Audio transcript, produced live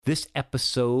This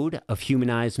episode of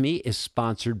Humanize Me is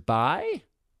sponsored by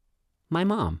my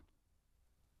mom.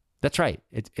 That's right.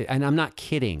 And I'm not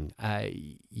kidding.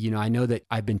 I know that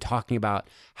I've been talking about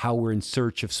how we're in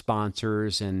search of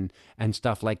sponsors and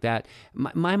stuff like that.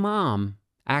 My mom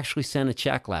actually sent a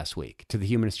check last week to the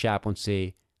Humanist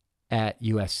Chaplaincy at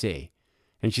USC.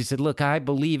 And she said, look, I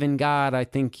believe in God. I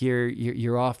think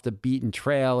you're off the beaten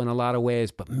trail in a lot of ways.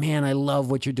 But man, I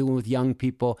love what you're doing with young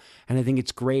people. And I think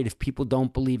it's great. If people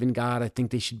don't believe in God, I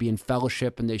think they should be in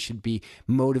fellowship and they should be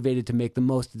motivated to make the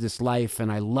most of this life.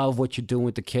 And I love what you're doing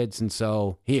with the kids. And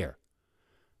so here.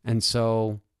 And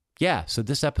so, yeah. So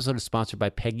this episode is sponsored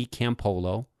by Peggy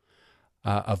Campolo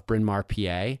of Bryn Mawr,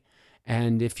 PA.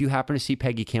 And if you happen to see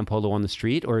Peggy Campolo on the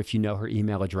street, or if you know her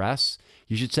email address,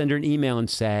 you should send her an email and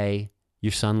say,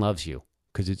 your son loves you,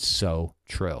 because it's so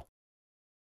true.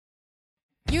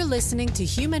 You're listening to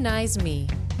Humanize Me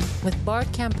with Bart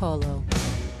Campolo.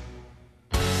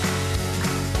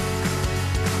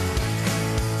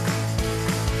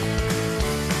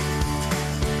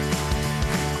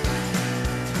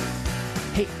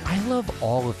 Hey, I love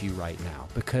all of you right now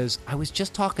because I was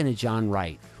just talking to John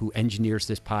Wright, who engineers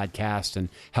this podcast and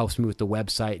helps me with the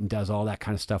website and does all that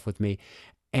kind of stuff with me.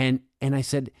 And I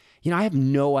said, I have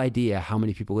no idea how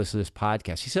many people listen to this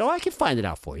podcast. He said, I can find it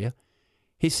out for you.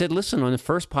 He said, listen, on the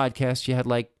first podcast, you had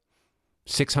like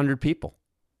 600 people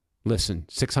listen,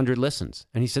 600 listens.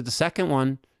 And he said, the second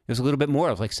one, it was a little bit more.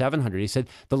 It was like 700. He said,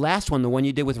 the last one, the one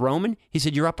you did with Roman, he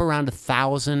said, you're up around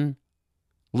 1,000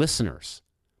 listeners.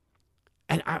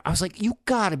 And I was like, you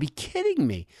got to be kidding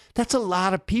me. That's a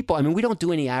lot of people. I mean, we don't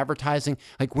do any advertising.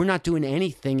 Like, we're not doing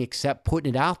anything except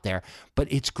putting it out there.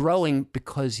 But it's growing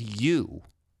because you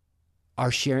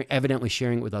are evidently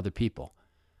sharing it with other people.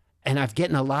 And I've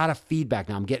getting a lot of feedback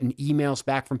now. I'm getting emails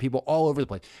back from people all over the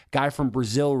place. Guy from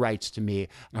Brazil writes to me.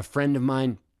 A friend of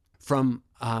mine from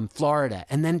Florida.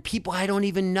 And then people I don't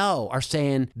even know are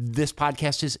saying this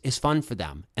podcast is fun for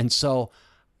them. And so,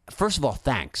 first of all,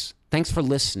 thanks. Thanks for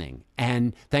listening,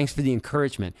 and thanks for the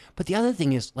encouragement. But the other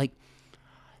thing is, like,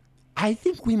 I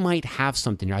think we might have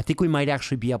something here. I think we might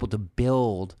actually be able to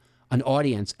build an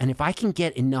audience. And if I can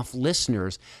get enough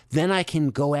listeners, then I can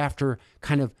go after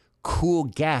kind of cool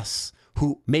guests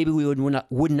who maybe we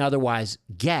wouldn't otherwise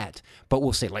get. But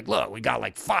we'll say, like, look, we got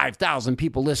like 5,000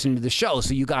 people listening to the show,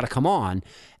 so you got to come on.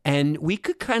 And we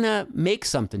could kind of make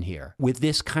something here with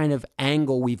this kind of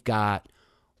angle we've got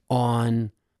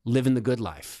on living the good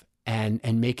life. And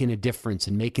making a difference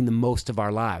and making the most of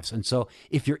our lives. And so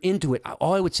if you're into it,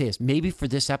 all I would say is maybe for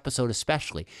this episode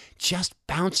especially, just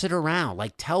bounce it around.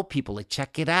 Like, tell people, like,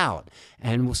 check it out.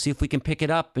 And we'll see if we can pick it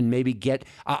up and maybe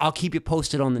I'll keep you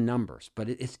posted on the numbers. But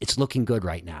it's looking good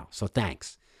right now. So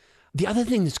thanks. The other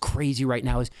thing that's crazy right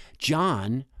now is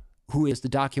John, who is the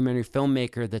documentary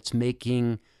filmmaker that's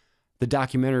making the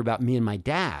documentary about me and my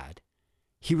dad,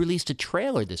 he released a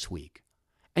trailer this week.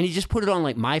 And he just put it on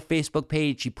like my Facebook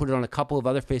page. He put it on a couple of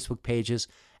other Facebook pages.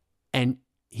 And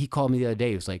he called me the other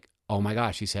day. He was like, oh my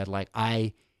gosh. He said, like,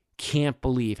 I can't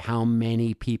believe how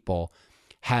many people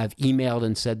have emailed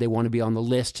and said they want to be on the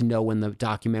list to know when the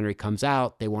documentary comes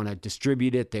out. They want to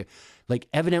distribute it. They like,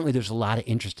 evidently there's a lot of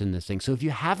interest in this thing. So if you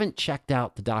haven't checked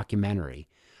out the documentary,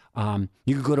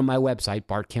 you could go to my website,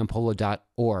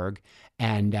 bartcampolo.org,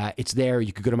 and it's there.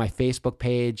 You could go to my Facebook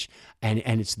page, and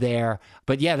it's there.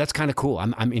 But yeah, that's kind of cool.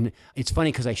 It's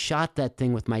funny because I shot that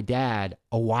thing with my dad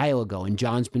a while ago, and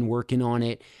John's been working on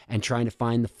it and trying to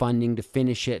find the funding to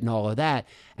finish it and all of that.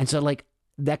 And so, like,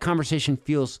 that conversation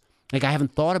feels like I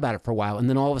haven't thought about it for a while. And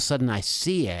then all of a sudden I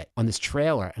see it on this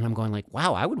trailer, and I'm going like,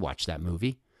 wow, I would watch that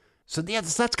movie. So yeah,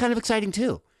 that's kind of exciting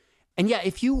too. And yeah,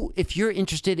 if you're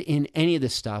interested in any of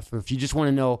this stuff, or if you just want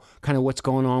to know kind of what's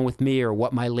going on with me or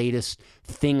what my latest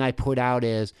thing I put out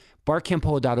is,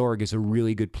 bartcampolo.org is a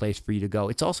really good place for you to go.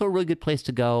 It's also a really good place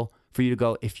for you to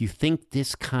go if you think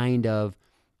this kind of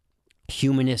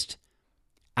humanist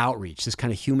outreach, this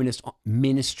kind of humanist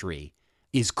ministry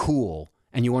is cool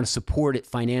and you want to support it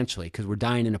financially because we're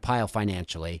dying in a pile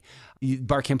financially.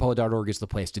 bartcampolo.org is the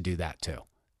place to do that too.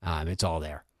 It's all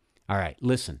there. All right,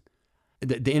 listen.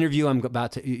 The interview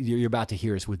you're about to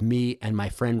hear is with me and my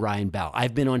friend Ryan Bell.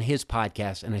 I've been on his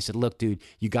podcast, and I said, look, dude,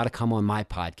 you got to come on my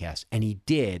podcast. And he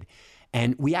did.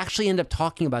 And we actually ended up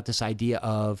talking about this idea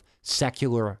of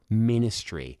secular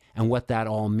ministry and what that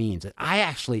all means. And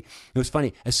it was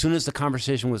funny. As soon as the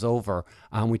conversation was over,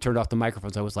 we turned off the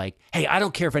microphones. I was like, hey, I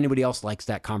don't care if anybody else likes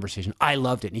that conversation. I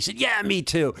loved it. And he said, yeah, me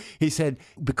too. He said,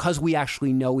 because we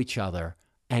actually know each other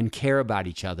and care about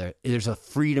each other, there's a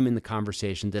freedom in the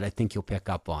conversation that I think you'll pick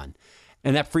up on.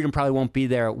 And that freedom probably won't be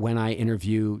there when I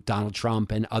interview Donald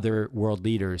Trump and other world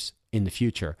leaders in the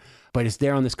future. But it's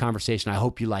there on this conversation. I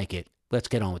hope you like it. Let's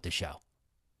get on with the show.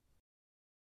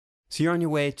 So you're on your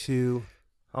way to...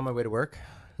 On my way to work.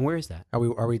 Where is that? Are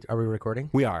we recording?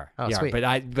 We are. Oh, yeah, sweet.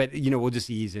 But we'll just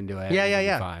ease into it. Yeah.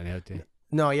 It'll be fine.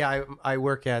 No, yeah, I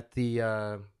work at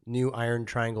the new Iron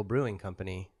Triangle Brewing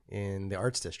Company in the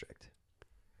Arts District.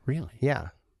 Really? Yeah.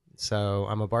 So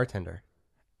I'm a bartender.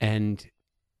 And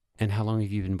how long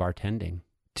have you been bartending?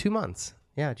 2 months.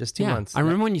 Yeah, just 2 months. I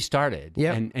remember when you started.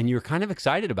 Yeah. And you were kind of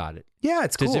excited about it. Yeah,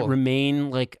 it's cool. Does it remain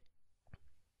like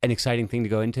an exciting thing to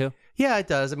go into? Yeah, it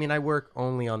does. I mean, I work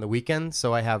only on the weekends,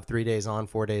 so I have 3 days on,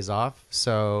 4 days off.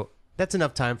 So that's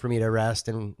enough time for me to rest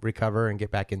and recover and get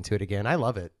back into it again. I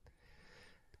love it.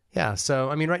 Yeah, so,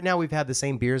 I mean, right now we've had the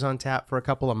same beers on tap for a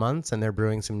couple of months, and they're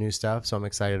brewing some new stuff, so I'm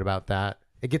excited about that.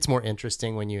 It gets more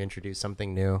interesting when you introduce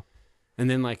something new. And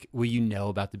then, like, will you know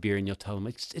about the beer and you'll tell them,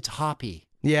 it's hoppy.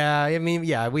 Yeah, I mean,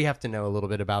 yeah, we have to know a little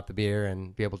bit about the beer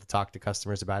and be able to talk to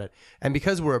customers about it. And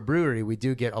because we're a brewery, we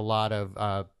do get a lot of,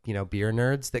 beer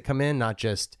nerds that come in, not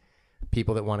just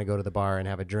people that want to go to the bar and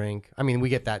have a drink. I mean, we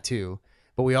get that too,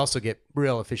 but we also get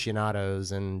real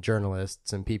aficionados and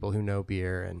journalists and people who know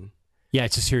beer. And Yeah,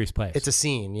 it's a serious place. it's a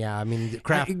scene. Yeah, I mean,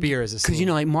 craft beer is a scene.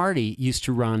 Because, like Marty used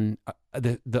to run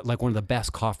the like one of the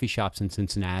best coffee shops in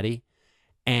Cincinnati.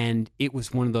 And it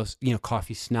was one of those,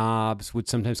 coffee snobs would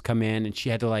sometimes come in, and she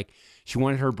had to she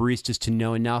wanted her baristas to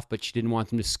know enough, but she didn't want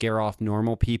them to scare off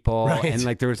normal people. Right. And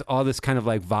there was all this kind of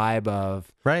vibe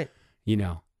of, right, you're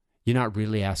not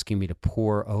really asking me to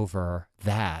pour over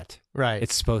that. right.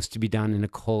 It's supposed to be done in a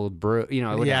cold brew,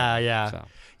 whatever. Yeah. So.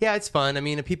 Yeah, it's fun. I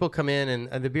mean, if people come in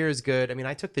and the beer is good. I mean,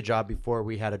 I took the job before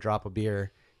we had a drop of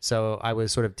beer, so I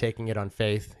was sort of taking it on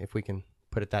faith, if we can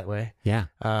put it that way. Yeah.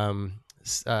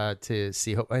 To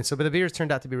see hope. And so, but the beers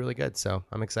turned out to be really good, so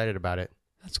I'm excited about it.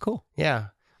 That's cool. Yeah,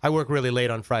 I work really late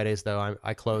on Fridays though.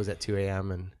 I close at 2 a.m.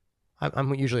 and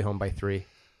I'm usually home by 3.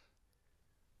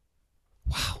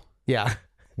 Wow. Yeah.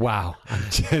 Wow.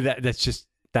 That's just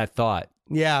that thought.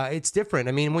 Yeah, it's different.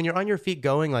 I mean, when you're on your feet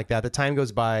going like that, the time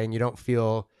goes by and you don't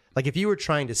feel like if you were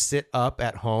trying to sit up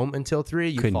at home until 3,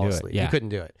 you'd Couldn't fall do it, asleep. yeah. You couldn't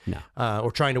do it. No.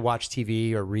 Or trying to watch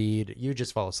TV or read, you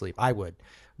just fall asleep. I would.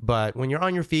 But when you're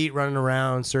on your feet, running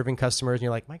around, serving customers, and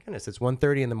you're like, my goodness, it's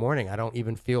 1:30 in the morning. I don't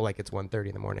even feel like it's 1:30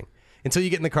 in the morning until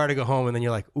you get in the car to go home, and then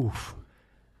you're like, oof.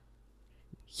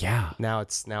 Yeah. Now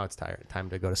it's tired. Time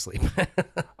to go to sleep.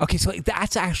 Okay, so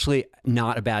that's actually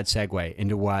not a bad segue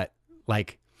into what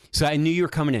so I knew you were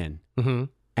coming in, Mm-hmm.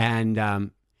 and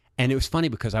it was funny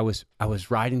because I was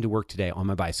riding to work today on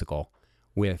my bicycle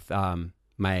with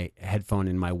my headphone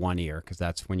in my one ear, because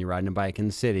that's when you're riding a bike in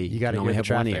the city. You got to only hear have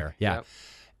the one traffic. ear. Yeah. Yep.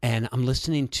 And I'm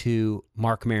listening to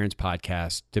Mark Maron's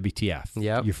podcast, WTF.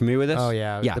 Yep. You familiar with this? Oh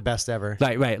yeah, Yeah. the best ever.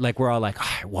 Right. Like we're all like,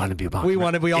 I want to be Mark. We all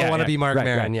want to be Mark Right,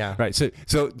 Maron. right, Yeah. Right. So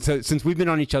since we've been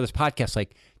on each other's podcasts,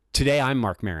 today I'm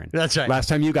Mark Maron. That's right. Last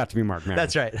time you got to be Mark Maron.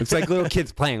 That's right. It's like little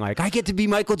kids playing, I get to be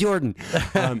Michael Jordan.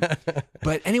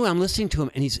 But anyway, I'm listening to him,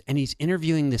 and he's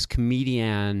interviewing this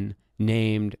comedian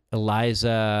named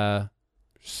Eliza,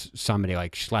 somebody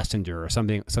like Schlesinger or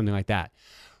something like that.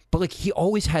 But he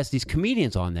always has these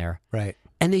comedians on there, Right.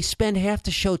 and they spend half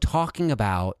the show talking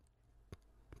about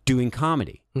doing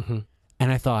comedy. Mm-hmm.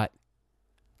 And I thought,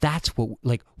 that's what,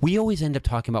 we always end up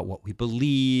talking about what we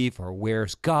believe or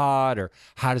where's God or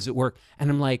how does it work. And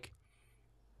I'm like,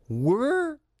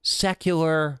 we're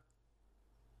secular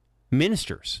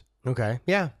ministers. Okay.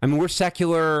 Yeah. I mean, we're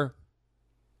secular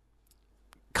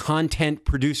content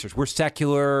producers. We're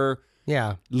secular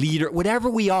Yeah. leader, whatever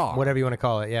we are. Whatever you want to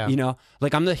call it. Yeah.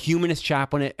 I'm the humanist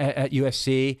chaplain at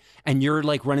USC, and you're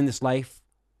running this life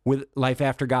with Life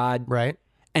After God. Right.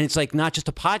 And it's not just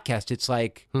a podcast, it's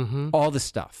Mm-hmm. all this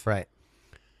stuff. Right.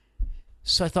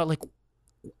 So I thought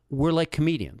we're like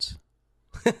comedians.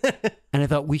 And I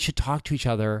thought we should talk to each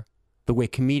other the way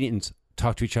comedians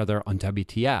talk to each other on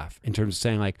WTF, in terms of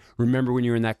saying remember when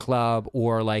you were in that club,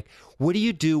 or what do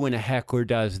you do when a heckler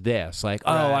does this? Right.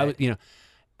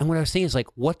 And what I was saying is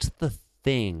what's the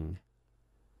thing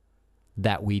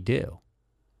that we do?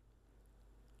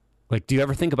 Do you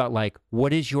ever think about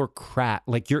what is your craft?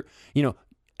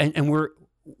 And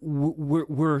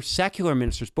we're secular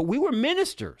ministers, but we were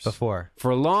ministers Before.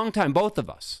 for a long time, both of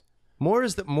us. More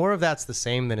of that's the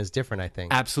same than is different, I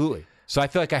think. Absolutely. So I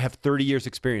feel like I have 30 years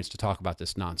experience to talk about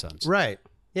this nonsense. Right.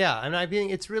 Yeah. And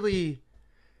it's really,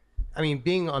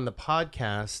 being on the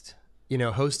podcast,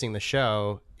 hosting the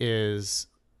show is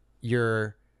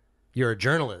you're a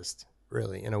journalist,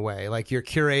 really, in a way. You're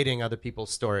curating other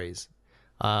people's stories.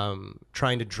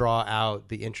 trying to draw out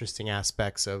the interesting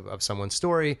aspects of someone's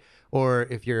story. Or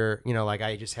if you're, like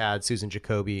I just had Susan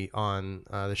Jacoby on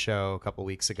the show a couple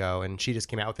weeks ago, and she just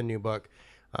came out with a new book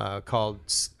called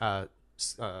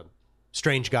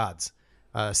Strange Gods,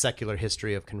 Secular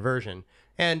History of Conversion.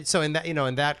 And so in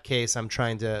that case, I'm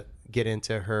trying to get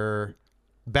into her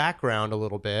background a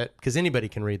little bit, because anybody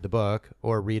can read the book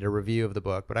or read a review of the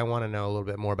book, but I want to know a little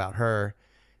bit more about her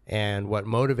and what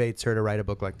motivates her to write a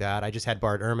book like that. I just had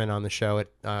Bart Ehrman on the show.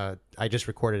 I just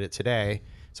recorded it today.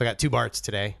 So I got two Barts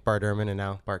today, Bart Ehrman and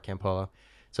now Bart Campolo.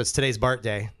 So it's today's Bart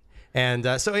Day. And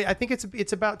so I think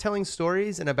it's about telling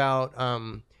stories and about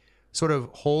sort of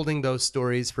holding those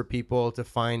stories for people to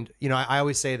find. I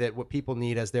always say that what people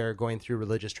need as they're going through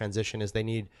religious transition is they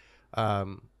need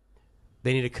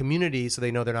a community so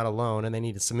they know they're not alone, and they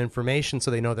need some information so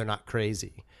they know they're not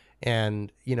crazy.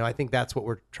 And I think that's what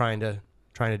we're trying to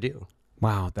do.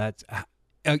 Wow, that's.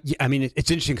 I mean,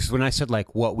 it's interesting because when I said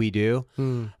like what we do,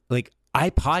 like I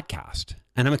podcast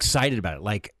and I'm excited about it.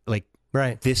 Like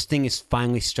right. This thing is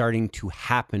finally starting to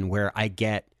happen where I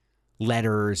get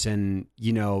letters and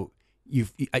you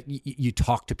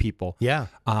talk to people. Yeah.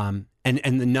 And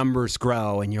the numbers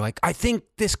grow and you're like, I think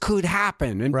this could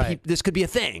happen and right. this could be a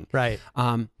thing. Right.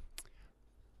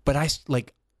 But I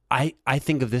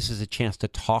think of this as a chance to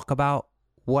talk about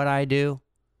what I do.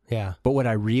 Yeah. But what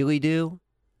I really do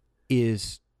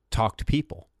is talk to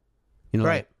people.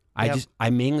 Right. I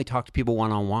mainly talk to people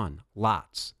one-on-one,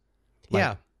 lots.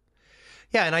 Yeah.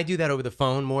 And I do that over the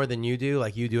phone more than you do.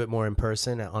 Like you do it more in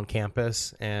person on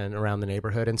campus and around the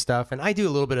neighborhood and stuff. And I do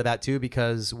a little bit of that too,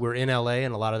 because we're in LA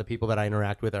and a lot of the people that I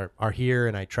interact with are here,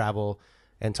 and I travel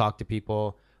and talk to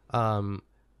people.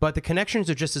 But the connections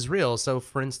are just as real. So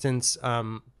for instance,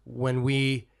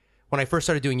 when I first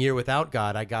started doing Year Without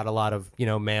God, I got a lot of,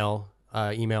 mail,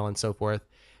 email and so forth.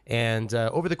 And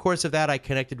over the course of that, I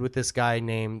connected with this guy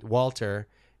named Walter,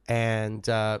 and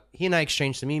he and I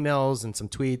exchanged some emails and some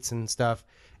tweets and stuff.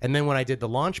 And then when I did the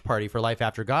launch party for Life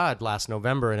After God last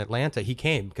November in Atlanta, he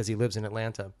came because he lives in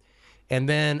Atlanta. And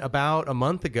then about a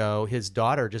month ago, his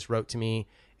daughter just wrote to me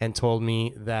and told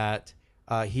me that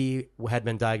he had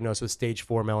been diagnosed with stage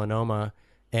 4 melanoma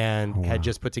and had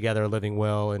just put together a living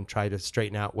will and tried to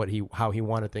straighten out how he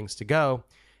wanted things to go.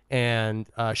 And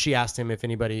she asked him if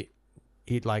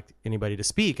he'd like anybody to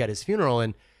speak at his funeral,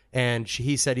 and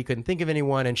he said he couldn't think of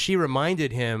anyone, and she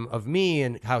reminded him of me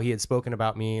and how he had spoken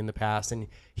about me in the past, and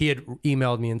he had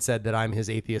emailed me and said that I'm his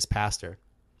atheist pastor.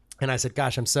 And I said,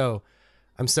 gosh, I'm so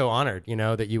honored,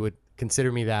 that you would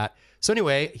consider me that. So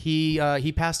anyway,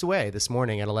 he passed away this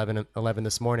morning at 11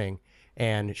 this morning,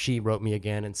 and she wrote me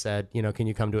again and said, can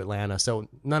you come to Atlanta? So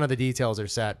none of the details are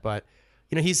set, but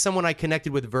he's someone I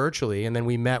connected with virtually, and then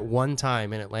we met one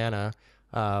time in Atlanta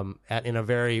in a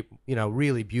very,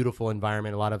 really beautiful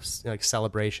environment, a lot of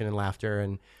celebration and laughter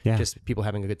and just people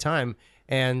having a good time.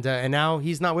 And now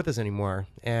he's not with us anymore.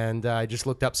 And I just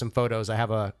looked up some photos. I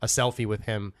have a selfie with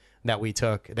him that he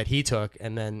took,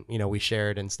 and then, we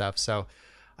shared and stuff. So,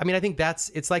 I mean, I think that's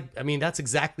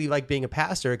exactly like being a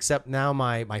pastor, except now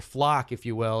my flock, if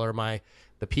you will, or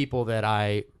the people that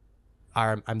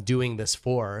I'm doing this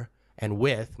for and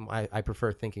with, I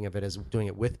prefer thinking of it as doing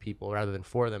it with people rather than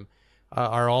for them,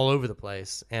 are all over the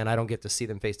place, and I don't get to see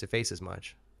them face to face as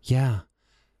much. Yeah.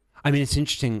 I mean, it's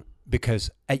interesting because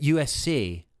at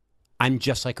USC, I'm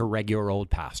just like a regular old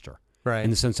pastor. Right. In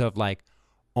the sense of like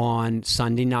on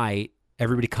Sunday night,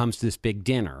 everybody comes to this big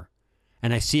dinner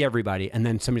and I see everybody, and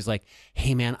then somebody's like,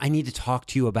 hey man, I need to talk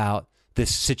to you about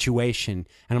this situation.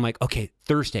 And I'm like, okay,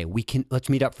 Thursday, let's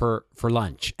meet up for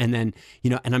lunch. And then,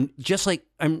 and I'm just like,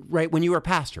 I'm right when you were a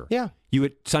pastor. Yeah. You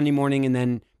would Sunday morning, and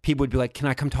then people would be like, can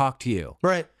I come talk to you?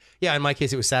 Right. Yeah. In my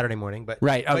case, it was Saturday morning, but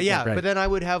right. Okay, but yeah, right. But then I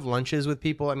would have lunches with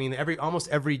people. I mean, almost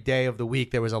every day of the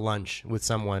week, there was a lunch with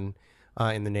someone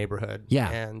in the neighborhood. Yeah.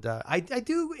 And I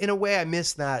do, in a way, I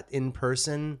miss that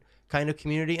in-person kind of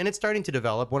community, and it's starting to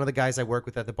develop. One of the guys I work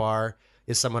with at the bar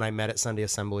is someone I met at Sunday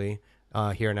Assembly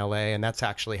here in LA, and that's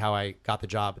actually how I got the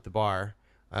job at the bar,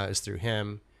 is through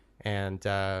him. And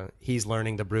he's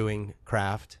learning the brewing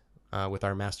craft with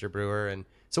our master brewer, and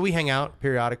so we hang out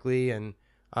periodically, and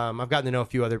I've gotten to know a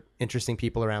few other interesting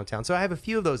people around town. So I have a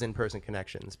few of those in-person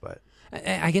connections. But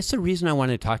I guess the reason I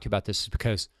wanted to talk to you about this is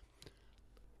because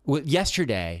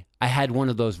yesterday I had one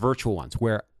of those virtual ones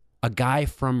where a guy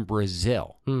from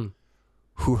Brazil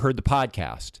who heard the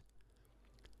podcast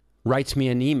writes me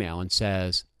an email and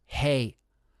says, hey,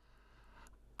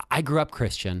 I grew up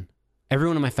Christian.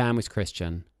 Everyone in my family's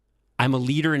Christian. I'm a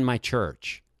leader in my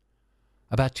church.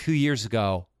 About 2 years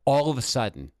ago, all of a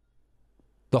sudden,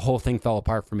 the whole thing fell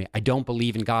apart for me. I don't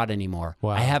believe in God anymore.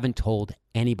 Wow. I haven't told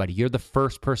anybody. You're the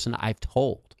first person I've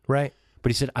told. Right.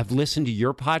 But he said, I've listened to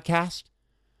your podcast.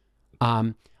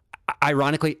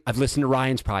 Ironically, I've listened to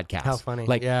Ryan's podcast. How funny.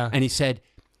 Like, Yeah. And he said,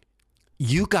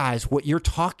 you guys, what you're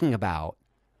talking about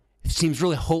seems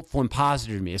really hopeful and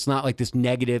positive to me. It's not like this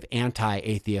negative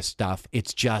anti-atheist stuff.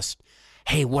 It's just,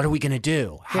 hey, what are we going to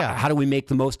do? Yeah. How do we make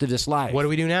the most of this life? What do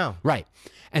we do now? Right.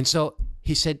 And so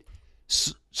he said,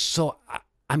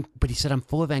 but he said, I'm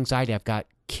full of anxiety. I've got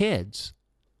kids,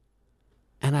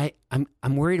 and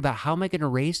I'm worried about how am I going to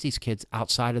raise these kids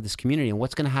outside of this community, and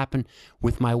what's going to happen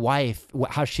with my wife?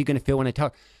 How's she going to feel when I tell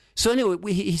her? So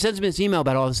anyway, he sends me this email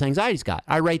about all this anxiety he's got.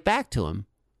 I write back to him,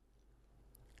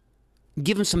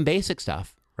 give him some basic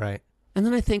stuff, Right. and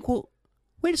then I think, well,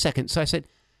 wait a second. So I said,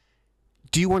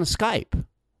 do you want to Skype?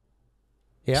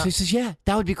 Yeah. So he says, yeah,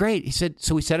 that would be great. He said,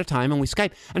 so we set a time and we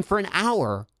Skype, and for an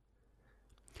hour,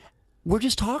 we're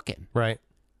just talking Right.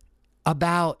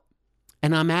 about,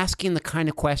 and I'm asking the kind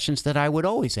of questions that I would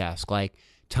always ask, like,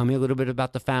 tell me a little bit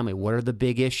about the family. What are the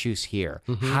big issues here?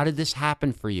 How did this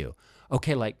happen for you?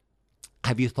 Okay, like,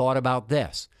 have you thought about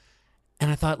this?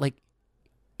 And I thought, like,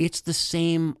 it's the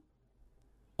same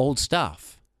old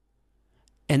stuff.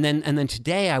 And then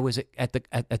today I was at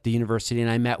the university,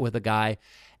 and I met with a guy,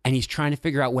 and he's trying to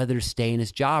figure out whether to stay in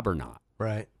his job or not.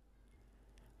 Right.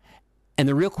 And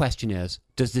the real question is,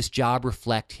 does this job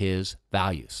reflect his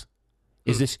values?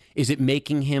 Is it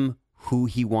making him who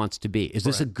he wants to be? Is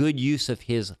this a good use of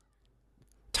his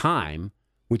time,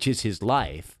 which is his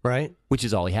life, Right. which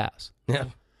is all he has? Yeah.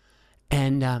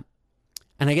 And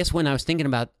I guess when I was thinking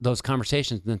about those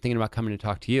conversations and then thinking about coming to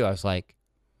talk to you, I was like,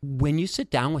 when you sit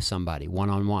down with somebody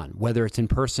one-on-one, whether it's in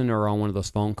person or on one of those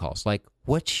phone calls, like,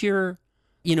 what's your,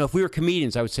 if we were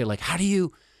comedians, I would say, like, how do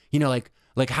you,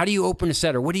 like how do you open a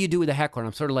set, or what do you do with a heckler? And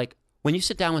I'm sort of like, when you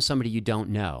sit down with somebody you don't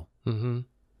know,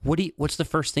 what's the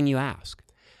first thing you ask?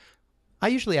 I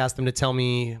usually ask them to tell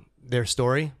me their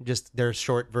story, just their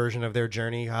short version of their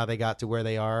journey, how they got to where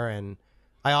they are. And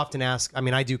I often ask,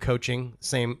 I do coaching,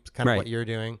 same kind of Right. what you're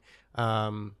doing,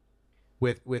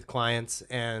 with clients.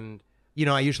 And,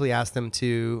 I usually ask them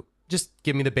to just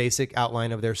give me the basic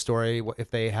outline of their story. If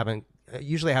they haven't,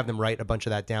 usually I have them write a bunch of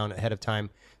that down ahead of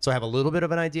time, so I have a little bit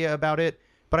of an idea about it.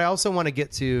 But I also want to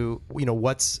get to,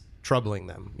 what's troubling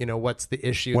them. What's the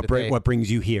issue? What brings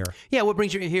you here? Yeah, what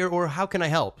brings you here, or how can I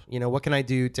help? What can I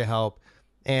do to help?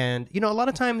 And, a lot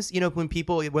of times, when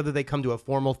people, whether they come to a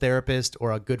formal therapist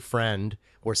or a good friend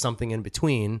or something in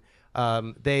between,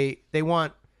 they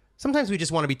want, sometimes we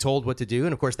just want to be told what to do.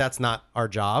 And of course, that's not our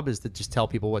job, is to just tell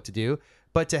people what to do,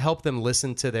 but to help them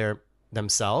listen to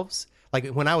themselves. Like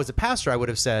when I was a pastor, I would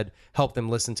have said, help them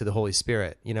listen to the Holy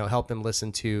Spirit, help them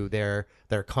listen to their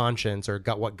conscience or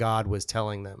what God was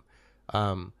telling them.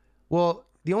 Well,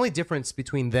 the only difference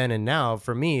between then and now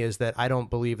for me is that I don't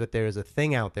believe that there is a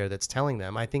thing out there that's telling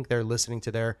them. I think they're listening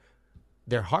to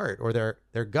their heart or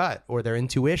their gut or their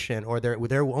intuition or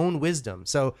their own wisdom.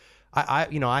 So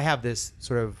I have this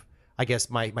sort of, I guess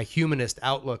my humanist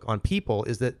outlook on people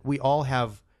is that we all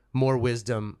have more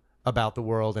wisdom about the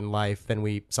world and life than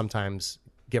we sometimes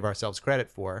give ourselves credit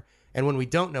for. And when we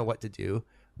don't know what to do,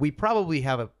 we probably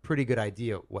have a pretty good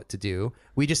idea what to do.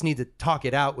 We just need to talk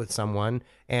it out with someone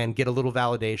and get a little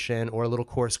validation or a little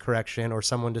course correction, or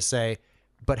someone to say,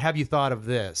 but have you thought of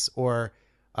this? Or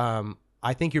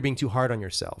I think you're being too hard on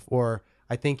yourself. Or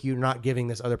I think you're not giving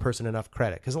this other person enough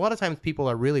credit. Because a lot of times people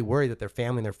are really worried that their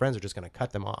family and their friends are just going to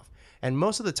cut them off. And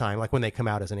most of the time, like when they come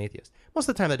out as an atheist, most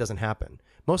of the time that doesn't happen.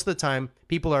 Most of the time,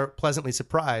 people are pleasantly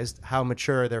surprised how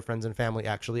mature their friends and family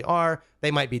actually are.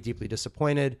 They might be deeply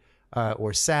disappointed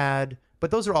or sad,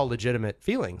 but those are all legitimate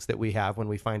feelings that we have when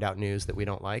we find out news that we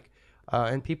don't like.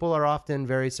 And people are often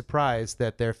very surprised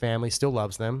that their family still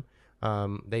loves them.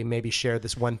 They maybe share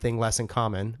this one thing less in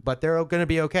common, but they're going to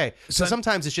be okay. So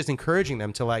sometimes it's just encouraging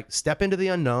them to like step into the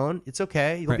unknown. It's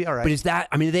okay. You'll be all right. But is that,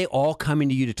 are they all coming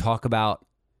to you to talk about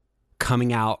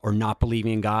coming out or not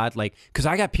believing in God? Like, because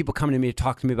I got people coming to me to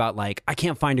talk to me about, like, I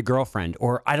can't find a girlfriend,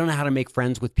 or I don't know how to make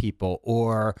friends with people,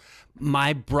 or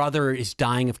my brother is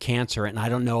dying of cancer and I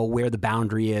don't know where the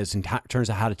boundary is in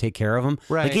terms of how to take care of him.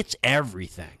 Right. Like, it's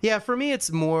everything. Yeah, for me, it's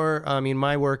more,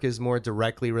 my work is more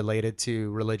directly related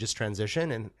to religious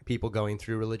transition and people going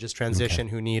through religious transition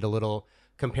who need a little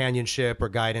companionship or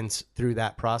guidance through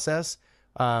that process.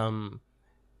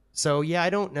 So yeah, I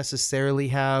don't necessarily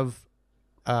have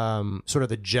sort of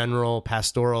the general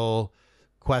pastoral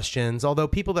questions, although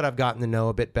people that I've gotten to know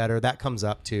a bit better, that comes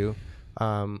up too.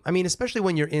 Especially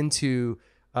when you're into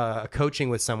coaching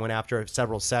with someone after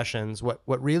several sessions, what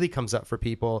really comes up for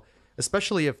people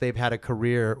especially if they've had a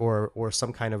career or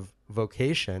some kind of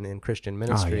vocation in Christian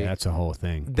ministry. Oh, yeah, that's a whole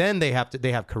thing. Then they have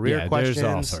career questions.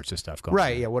 There's all sorts of stuff going on.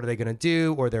 Right. Yeah. What are they going to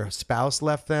do? Or their spouse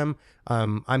left them.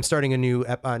 I'm starting a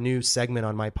new segment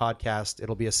on my podcast.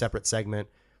 It'll be a separate segment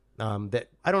that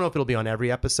I don't know if it'll be on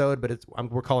every episode, but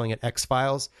we're calling it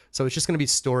X-Files. So it's just going to be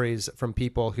stories from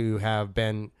people who have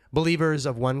been believers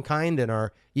of one kind and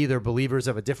are either believers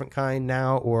of a different kind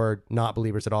now or not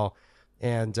believers at all.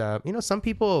 And, some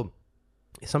people,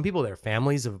 their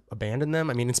families have abandoned them.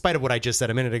 I mean, in spite of what I just said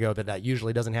a minute ago, that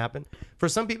usually doesn't happen. For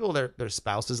some people, their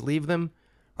spouses leave them.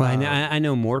 Well, I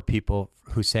know more people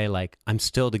who say, like, I'm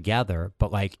still together,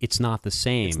 but, like, it's not the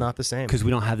same. It's not the same. Because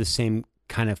we don't have the same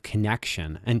kind of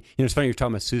connection. And, it's funny you're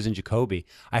talking about Susan Jacoby.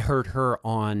 I heard her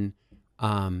on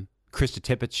Krista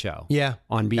Tippett's show. Yeah.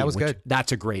 On Beat. That was good.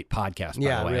 That's a great podcast, by the way.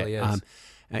 Yeah, it really is.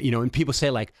 And people say,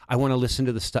 like, I want to listen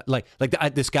to the stuff.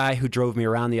 This guy who drove me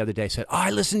around the other day said,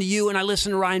 I listened to you and I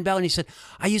listened to Ryan Bell. And he said,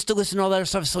 I used to listen to all that other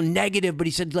stuff. It's so negative. But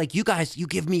he said, like, you guys, you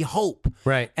give me hope.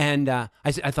 Right. And I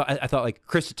thought like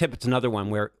Krista Tippett's another one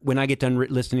where when I get done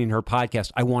listening to her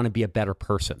podcast, I want to be a better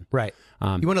person. Right.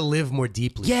 You want to live more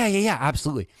deeply. Yeah,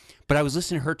 absolutely. But I was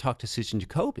listening to her talk to Susan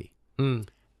Jacoby. Mm.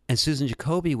 And Susan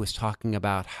Jacoby was talking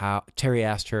about how Terry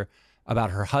asked her about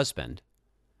her husband.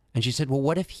 And she said, well,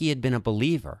 what if he had been a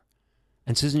believer?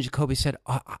 And Susan Jacoby said,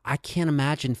 I can't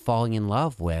imagine falling in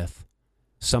love with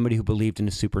somebody who believed in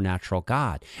a supernatural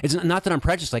God. It's not that I'm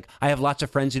prejudiced. Like, I have lots of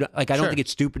friends who I don't think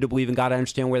it's stupid to believe in God. I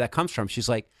understand where that comes from. She's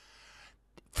like,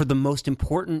 for the most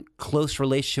important close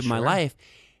relationship in my life,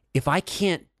 if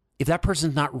that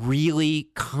person's not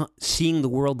really seeing the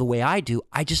world the way I do,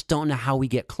 I just don't know how we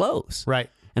get close. Right.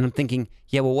 And I'm thinking,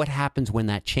 yeah, well, what happens when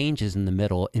that changes in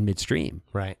midstream?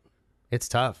 Right. It's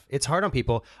tough. It's hard on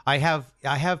people. I have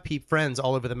friends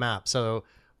all over the map. So,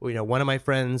 one of my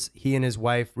friends, he and his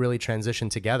wife really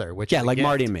transitioned together, which is a like gift.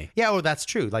 Marty and me. Yeah, well, that's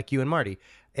true. Like you and Marty.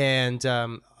 And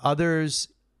others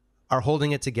are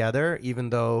holding it together,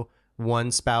 even though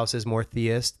one spouse is more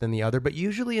theist than the other. But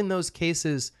usually in those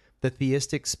cases, the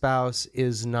theistic spouse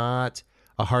is not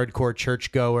a hardcore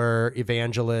churchgoer,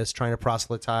 evangelist, trying to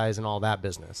proselytize and all that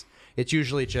business. It's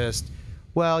usually just,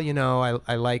 well,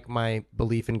 I like my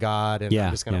belief in God and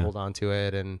I'm just going to hold on to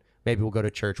it. And maybe we'll go to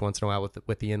church once in a while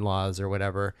with the in-laws or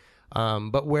whatever.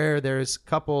 But where there's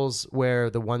couples where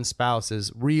the one spouse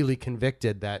is really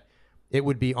convicted that it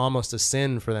would be almost a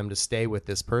sin for them to stay with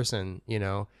this person,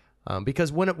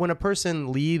 because when a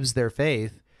person leaves their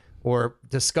faith or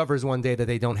discovers one day that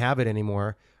they don't have it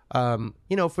anymore, for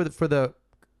the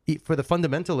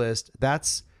fundamentalist,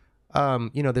 that's,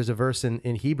 there's a verse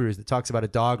in Hebrews that talks about a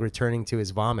dog returning to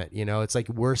his vomit. It's like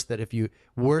worse than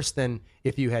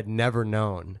if you had never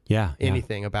known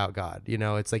anything about God.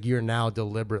 It's like you're now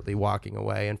deliberately walking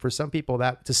away. And for some people,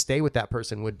 that to stay with that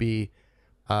person would be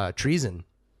treason.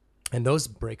 And those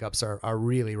breakups are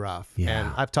really rough. Yeah.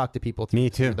 And I've talked to people Me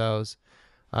too. through those.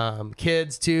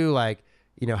 Kids too, like,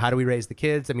 how do we raise the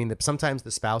kids? I mean, sometimes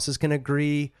the spouses can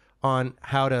agree on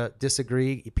how to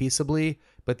disagree peaceably,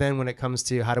 but then when it comes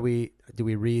to do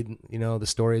we read, the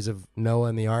stories of Noah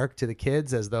and the ark to the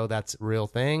kids as though that's a real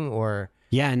thing? Or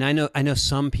and I know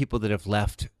some people that have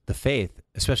left the faith,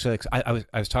 especially like I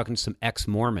was talking to some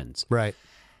ex-Mormons, right,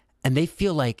 and they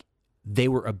feel like they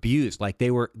were abused, like they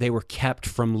were kept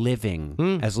from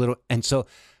living as little, and so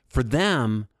for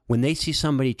them, when they see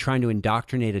somebody trying to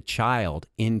indoctrinate a child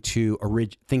into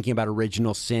thinking about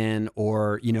original sin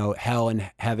or, hell and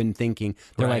heaven thinking,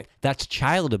 they're like, that's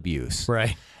child abuse.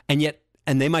 Right.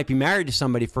 And they might be married to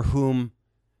somebody for whom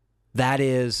that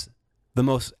is the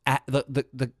most,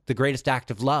 the greatest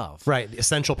act of love. Right.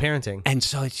 Essential parenting. And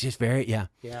so it's just very, Yeah.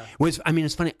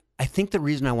 It's funny. I think the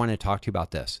reason I wanted to talk to you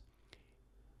about this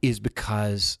is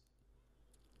because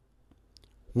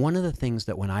one of the things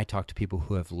that when I talk to people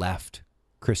who have left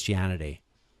Christianity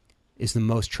is the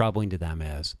most troubling to them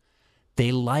is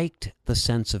they liked the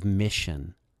sense of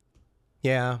mission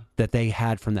that they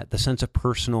had from that, the sense of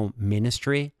personal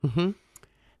ministry. Mm-hmm.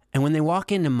 And when they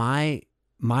walk into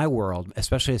my world,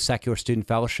 especially a secular student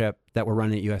fellowship that we're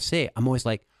running at USC, I'm always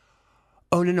like,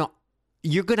 oh, no,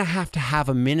 you're going to have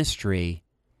a ministry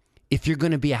if you're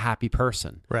going to be a happy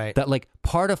person. Right. That like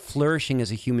part of flourishing as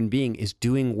a human being is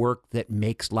doing work that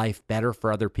makes life better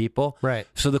for other people. Right.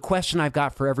 So the question I've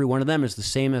got for every one of them is the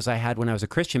same as I had when I was a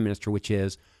Christian minister, which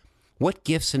is, what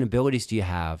gifts and abilities do you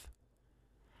have?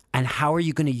 And how are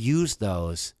you going to use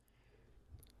those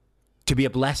to be a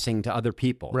blessing to other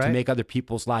people, to make other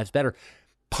people's lives better?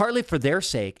 Partly for their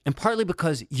sake, and partly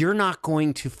because you're not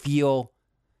going to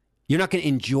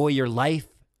enjoy your life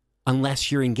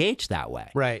unless you're engaged that way.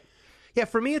 Right. Yeah,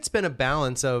 for me, it's been a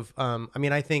balance of, I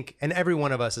mean, I think, and every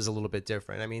one of us is a little bit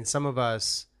different. I mean, some of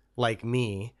us, like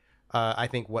me, I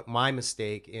think what my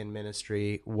mistake in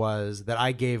ministry was that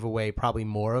I gave away probably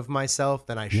more of myself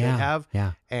than I should have.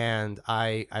 Yeah. And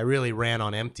I really ran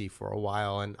on empty for a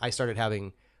while. And I started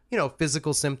having,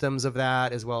 physical symptoms of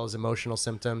that as well as emotional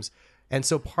symptoms. And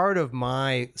so part of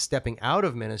my stepping out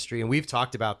of ministry, and we've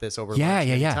talked about this over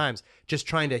many times, just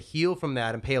trying to heal from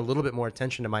that and pay a little bit more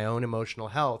attention to my own emotional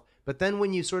health. But then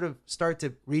when you sort of start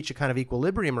to reach a kind of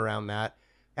equilibrium around that,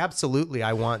 absolutely,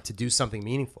 I want to do something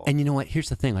meaningful. And you know what? Here's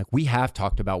the thing. Like, we have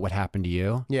talked about what happened to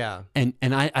you. Yeah. And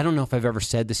I don't know if I've ever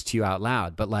said this to you out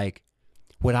loud, but like,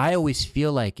 what I always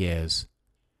feel like is,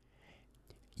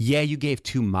 yeah, you gave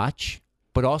too much,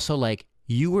 but also like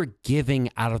you were giving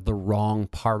out of the wrong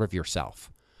part of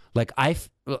yourself. Like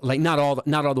not all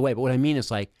the way, but what I mean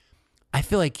is like, I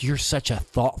feel like you're such a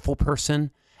thoughtful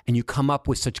person and you come up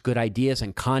with such good ideas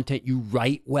and content. You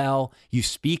write well, you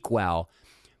speak well.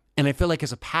 And I feel like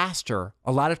as a pastor,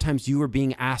 a lot of times you were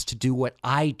being asked to do what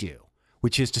I do,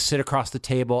 which is to sit across the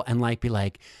table and like be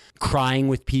like crying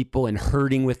with people and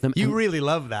hurting with them. You and really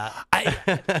love that.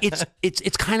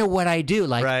 it's kind of what I do.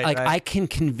 Like, Right. I can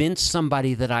convince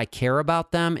somebody that I care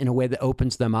about them in a way that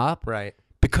opens them up. Right.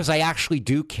 Because I actually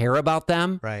do care about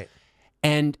them. Right.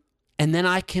 And then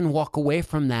I can walk away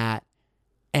from that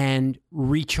and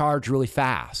recharge really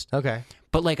fast. Okay.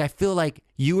 But like, I feel like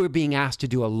you were being asked to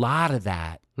do a lot of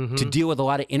that, to deal with a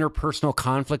lot of interpersonal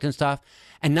conflict and stuff.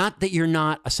 And not that you're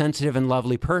not a sensitive and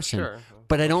lovely person, Sure.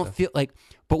 but I don't feel like,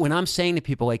 but when I'm saying to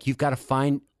people, like, you've got to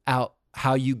find out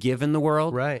how you give in the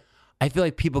world. Right. I feel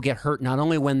like people get hurt not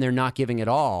only when they're not giving at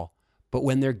all, but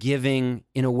when they're giving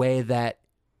in a way that,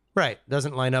 Right.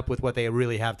 Doesn't line up with what they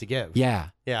really have to give. yeah.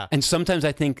 Yeah. And sometimes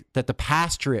I think that the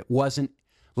pastorate wasn't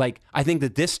like, I think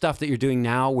that this stuff that you're doing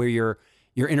now where you're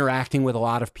interacting with a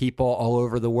lot of people all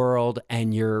over the world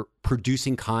and you're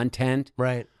producing content.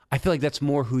 Right. I feel like that's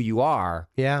more who you are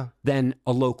Yeah. than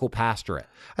a local pastorate.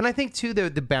 And I think too,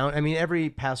 every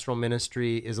pastoral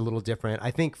ministry is a little different.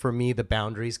 I think for me, the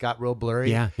boundaries got real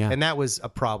blurry. Yeah. And that was a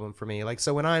problem for me. Like,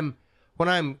 so when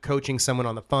I'm coaching someone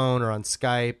on the phone or on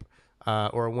Skype,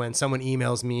 or when someone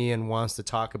emails me and wants to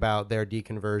talk about their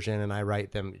deconversion and I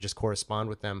write them, just correspond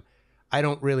with them, I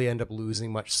don't really end up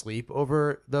losing much sleep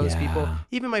over those people.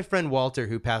 Even my friend Walter,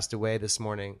 who passed away this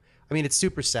morning, I mean, it's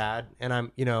super sad. And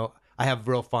I have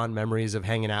real fond memories of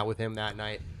hanging out with him that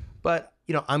night. But,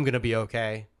 I'm going to be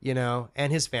okay,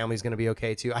 and his family's going to be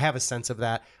okay too. I have a sense of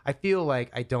that. I feel like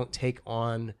I don't take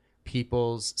on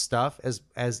people's stuff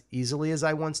as easily as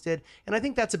I once did. And I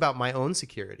think that's about my own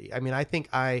security. I mean, I think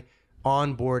I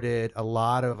onboarded a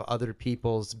lot of other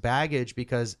people's baggage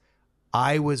because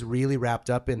I was really wrapped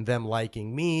up in them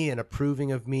liking me and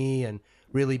approving of me and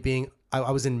really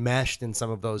I was enmeshed in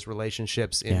some of those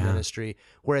relationships in ministry.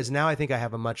 Whereas now I think I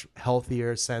have a much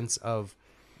healthier sense of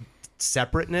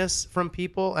separateness from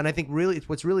people. And I think really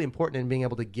what's really important in being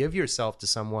able to give yourself to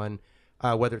someone,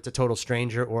 whether it's a total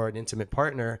stranger or an intimate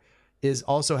partner, is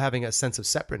also having a sense of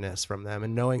separateness from them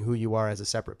and knowing who you are as a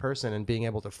separate person and being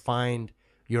able to find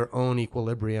your own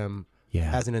equilibrium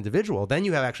as an individual. Then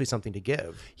you have actually something to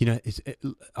give.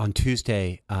 On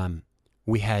Tuesday,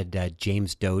 we had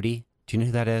James Doty. Do you know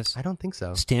who that is? I don't think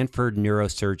so. Stanford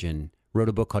neurosurgeon, wrote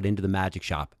a book called Into the Magic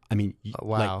Shop. I mean,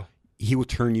 wow. Like, he will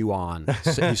turn you on.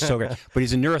 He's so great. But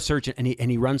he's a neurosurgeon, and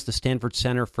he runs the Stanford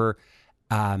Center for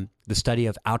the study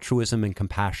of altruism and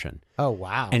compassion. Oh,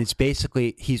 wow. And it's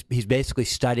basically he's basically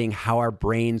studying how our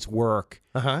brains work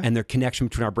and their connection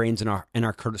between our brains and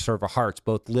our sort of our hearts,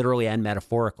 both literally and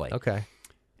metaphorically. Okay.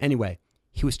 Anyway,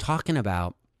 he was talking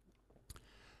about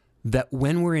that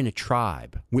when we're in a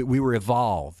tribe, we were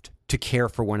evolved to care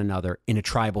for one another in a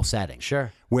tribal setting.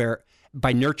 Sure. Where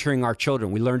by nurturing our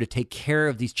children, we learn to take care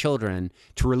of these children,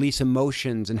 to release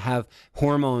emotions and have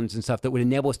hormones and stuff that would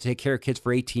enable us to take care of kids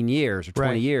for 18 years or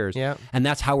 20 years. Yeah. And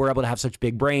that's how we're able to have such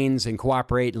big brains and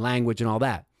cooperate and language and all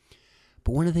that.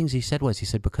 But one of the things he said,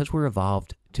 because we're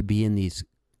evolved to be in these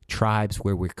tribes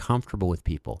where we're comfortable with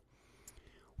people,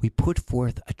 we put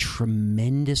forth a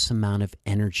tremendous amount of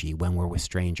energy when we're with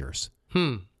strangers.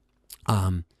 And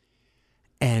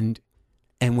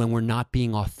when we're not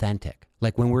being authentic.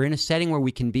 Like when we're in a setting where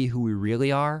we can be who we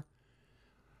really are,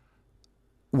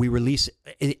 we release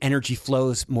energy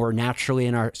flows more naturally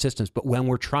in our systems. But when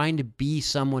we're trying to be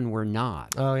someone we're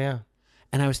not. Oh, yeah.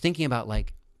 And I was thinking about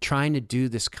like trying to do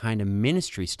this kind of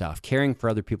ministry stuff, caring for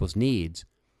other people's needs,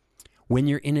 when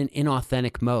you're in an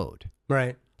inauthentic mode.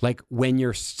 Right. Like when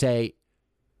you're, say,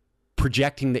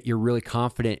 projecting that you're really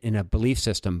confident in a belief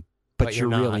system, but you're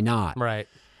really not. Right.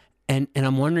 And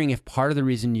I'm wondering if part of the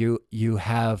reason you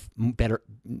have better,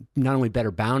 not only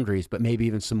better boundaries, but maybe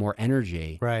even some more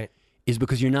energy, Right. is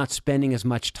because you're not spending as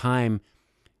much time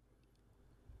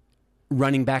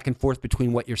running back and forth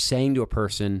between what you're saying to a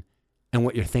person and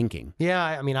what you're thinking. Yeah,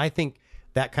 I mean, I think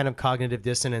that kind of cognitive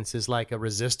dissonance is like a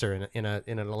resistor in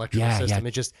an electrical system.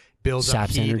 It just builds up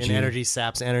Saps heat energy. and energy,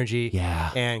 saps energy,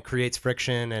 Yeah. and creates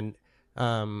friction. And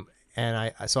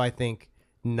I think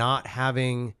not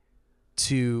having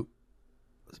to,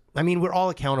 I mean, we're all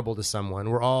accountable to someone.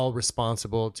 We're all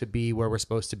responsible to be where we're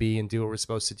supposed to be and do what we're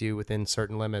supposed to do within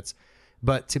certain limits.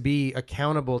 But to be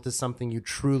accountable to something you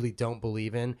truly don't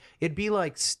believe in, it'd be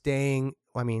like staying,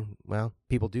 I mean, well,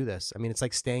 people do this. I mean, it's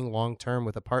like staying long-term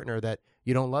with a partner that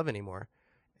you don't love anymore,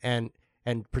 and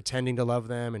pretending to love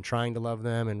them and trying to love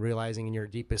them and realizing in your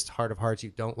deepest heart of hearts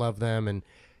you don't love them. And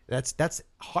that's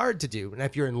hard to do. And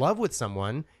if you're in love with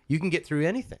someone, you can get through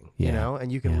anything, you know,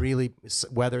 and you can really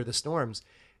weather the storms.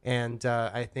 And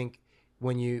I think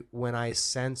when I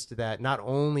sensed that, not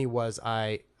only was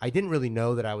I didn't really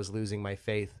know that I was losing my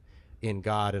faith in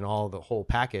God and all the whole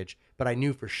package, but I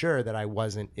knew for sure that I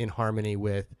wasn't in harmony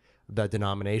with the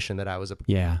denomination that I was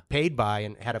paid by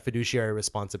and had a fiduciary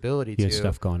responsibility to. You had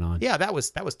stuff going on. Yeah, that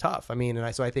was tough. I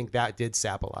mean, so I think that did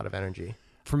sap a lot of energy.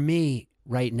 For me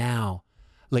right now,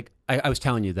 like I was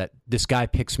telling you that this guy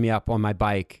picks me up on my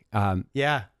bike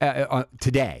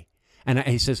today. And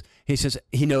he says,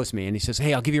 he knows me, and he says,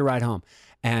 hey, I'll give you a ride home.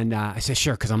 And I said,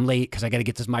 sure, because I'm late, because I got to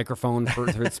get this microphone for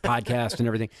this podcast and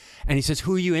everything. And he says,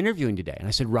 who are you interviewing today? And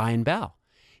I said, Ryan Bell.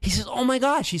 He says, oh my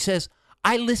gosh. He says,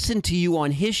 I listened to you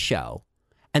on his show,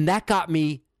 and that got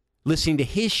me listening to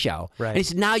his show. Right. And he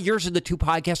said, now yours are the two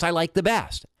podcasts I like the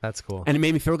best. That's cool. And it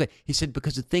made me feel good. He said,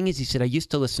 because the thing is, he said, I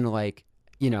used to listen to like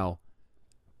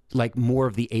more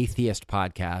of the atheist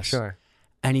podcasts. Sure.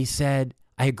 And he said,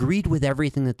 I agreed with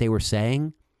everything that they were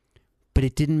saying, but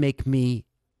it didn't make me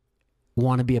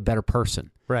want to be a better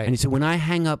person. Right. And he said, when I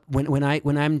hang up, when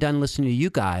I'm done listening to you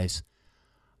guys,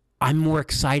 I'm more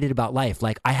excited about life.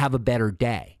 Like I have a better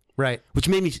day. Right. Which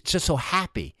made me just so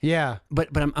happy. Yeah. But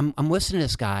I'm listening to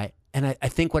this guy, and I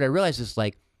think what I realized is,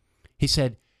 like, he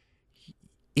said,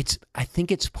 I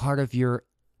think it's part of your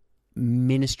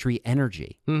ministry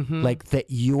energy. Mm-hmm. Like that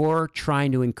you're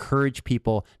trying to encourage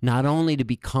people not only to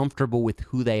be comfortable with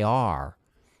who they are,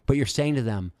 but you're saying to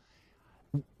them,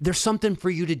 there's something for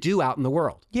you to do out in the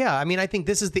world. Yeah, I mean, I think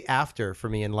this is the after for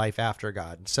me in life after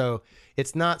God. So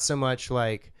it's not so much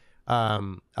like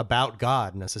about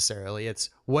God necessarily. It's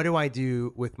what do I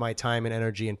do with my time and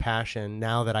energy and passion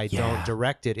now that I don't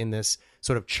direct it in this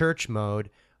sort of church mode.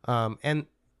 And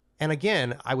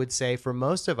again, I would say for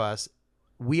most of us,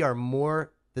 we are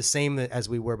more the same as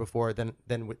we were before than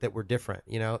that we're different.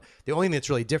 You know, the only thing that's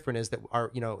really different is that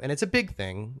our, you know, and it's a big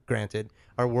thing, granted,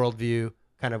 our worldview,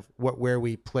 kind of where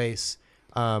we place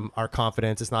our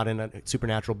confidence. It's not in a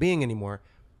supernatural being anymore,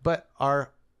 but our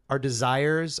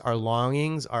desires, our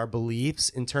longings, our beliefs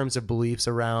in terms of beliefs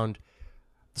around.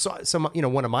 So you know,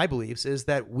 one of my beliefs is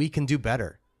that we can do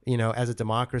better. You know, as a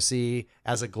democracy,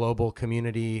 as a global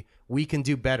community, we can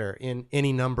do better in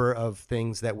any number of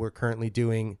things that we're currently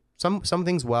doing. Some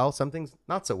things well, some things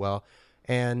not so well,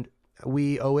 and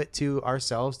we owe it to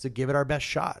ourselves to give it our best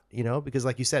shot. You know, because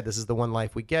like you said, this is the one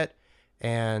life we get.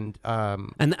 And I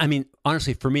mean,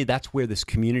 honestly, for me, that's where this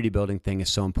community building thing is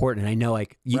so important. And I know,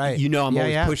 like, you know, I'm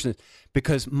always pushing this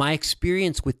because my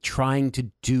experience with trying to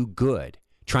do good,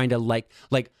 trying to like,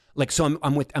 so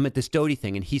I'm at this Doty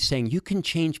thing, and he's saying you can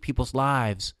change people's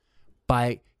lives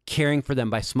by caring for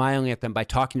them, by smiling at them, by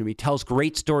talking to them. He tells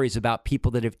great stories about people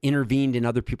that have intervened in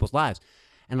other people's lives.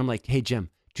 And I'm like, hey,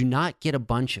 Jim, do not get a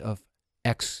bunch of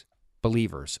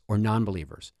ex-believers or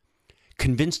non-believers.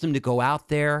 Convince them to go out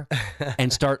there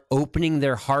and start opening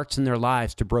their hearts and their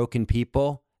lives to broken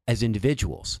people as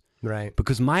individuals. Right.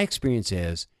 Because my experience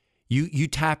is you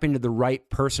tap into the right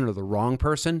person or the wrong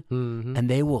person, and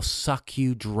they will suck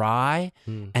you dry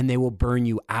and they will burn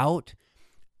you out.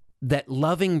 That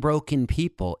loving broken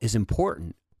people is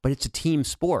important, but it's a team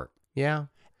sport. Yeah.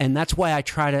 And that's why I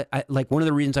try to, like, one of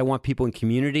the reasons I want people in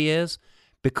community is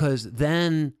because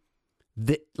then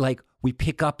we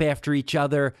pick up after each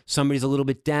other. Somebody's a little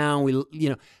bit down.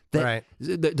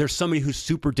 There's somebody who's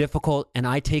super difficult, and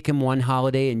I take him one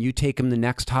holiday, and you take him the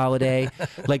next holiday.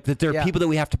 Like that, there are people that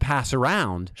we have to pass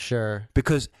around. Sure.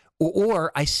 Because,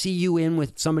 or I see you in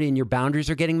with somebody, and your boundaries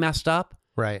are getting messed up.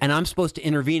 Right. And I'm supposed to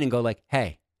intervene and go like,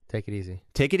 "Hey, take it easy.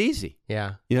 Take it easy."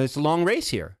 Yeah. You know, it's a long race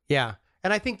here. Yeah,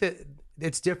 and I think that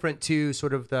it's different too.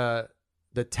 Sort of the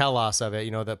telos of it.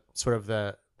 You know, the sort of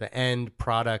the end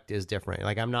product is different.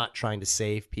 Like, I'm not trying to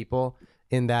save people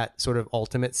in that sort of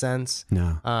ultimate sense.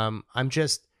 No.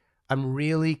 I'm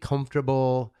really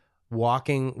comfortable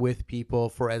walking with people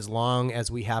for as long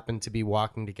as we happen to be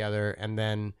walking together, and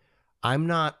then I'm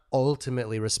not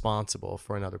ultimately responsible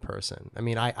for another person. I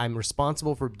mean, I'm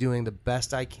responsible for doing the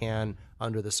best I can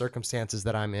under the circumstances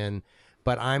that I'm in,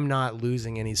 but I'm not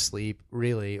losing any sleep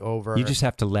really over. You just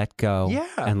have to let go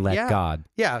and let God.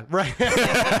 Yeah, right.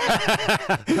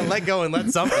 Let go and let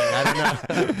something. I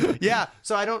don't know. Yeah,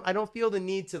 so I don't feel the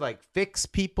need to like fix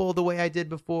people the way I did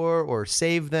before, or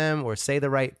save them, or say the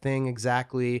right thing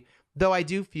exactly. Though I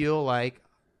do feel like,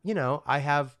 I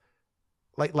have,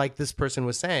 like this person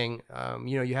was saying,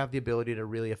 you have the ability to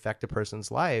really affect a person's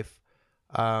life.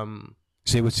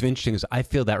 See, what's interesting is I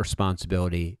feel that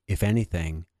responsibility, if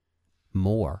anything,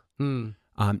 more.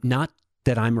 Not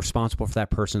that I'm responsible for that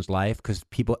person's life, because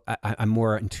I'm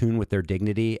more in tune with their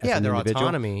dignity as an their individual.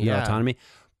 autonomy. Their autonomy.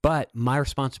 But my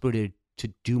responsibility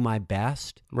to do my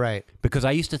best. Right. Because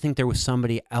I used to think there was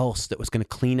somebody else that was going to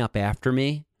clean up after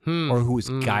me or who was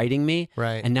guiding me.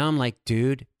 Right. And now I'm like,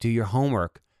 dude, do your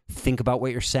homework. Think about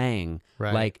what you're saying.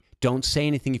 Right. Like, don't say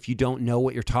anything if you don't know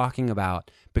what you're talking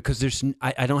about, because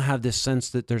I don't have this sense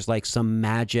that there's like some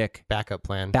magic backup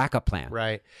plan.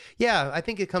 Right. Yeah. I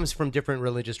think it comes from different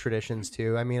religious traditions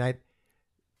too. I mean,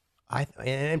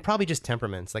 and probably just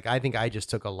temperaments. Like, I think I just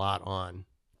took a lot on,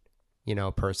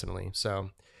 personally. So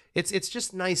it's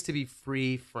just nice to be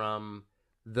free from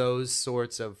those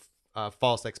sorts of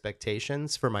false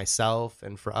expectations for myself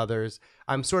and for others.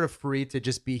 I'm sort of free to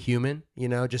just be human,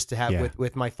 just to have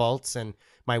with my faults and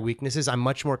my weaknesses. I'm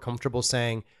much more comfortable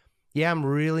saying, yeah, I'm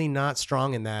really not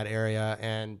strong in that area,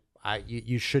 and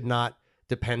you should not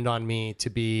depend on me to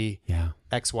be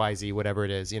XYZ, whatever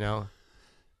it is, Yeah,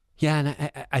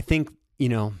 and I think,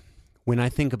 when I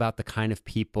think about the kind of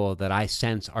people that I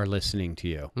sense are listening to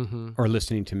you or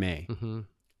listening to me,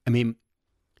 I mean,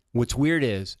 what's weird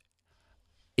is,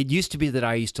 it used to be that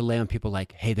I used to lay on people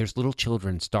like, hey, there's little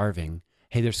children starving.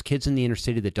 Hey, there's kids in the inner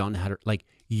city that don't know how to, like,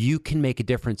 you can make a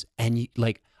difference. And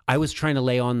I was trying to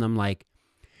lay on them like,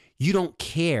 you don't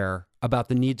care about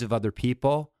the needs of other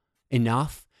people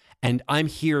enough. And I'm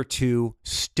here to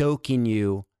stoke in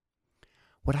you.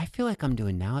 What I feel like I'm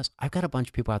doing now is I've got a bunch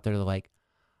of people out there that are like,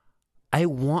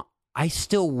 I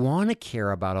still want to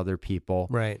care about other people.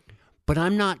 Right. But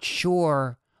I'm not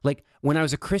sure. Like, when I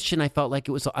was a Christian, I felt like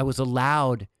I was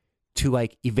allowed to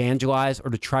like evangelize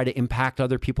or to try to impact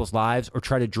other people's lives or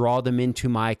try to draw them into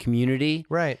my community.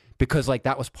 Right. Because like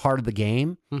that was part of the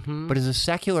game. But as a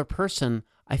secular person,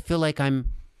 I feel like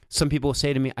some people will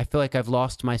say to me, I feel like I've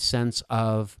lost my sense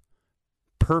of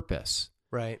purpose.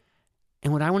 Right.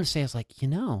 And what I want to say is like,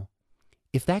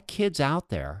 if that kid's out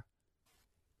there,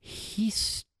 he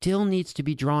still needs to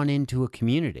be drawn into a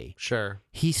community. Sure.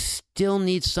 He still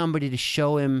needs somebody to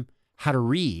show him how to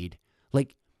read.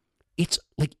 Like, it's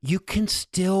like you can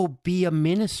still be a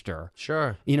minister.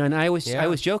 Sure. And I was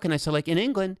joking. I said, like, in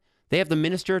England, they have the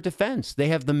Minister of Defense. They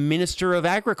have the Minister of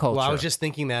Agriculture. Well, I was just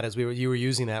thinking that as you were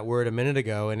using that word a minute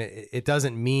ago, and it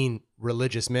doesn't mean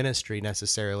religious ministry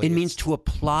necessarily. It means to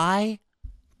apply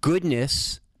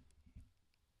goodness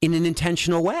in an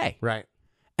intentional way. Right.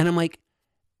 And I'm like,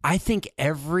 I think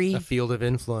a field of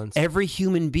influence. Every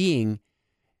human being,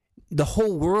 the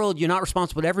whole world, you're not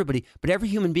responsible to everybody, but every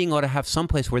human being ought to have some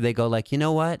place where they go like, you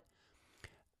know what?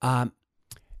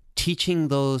 Teaching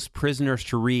those prisoners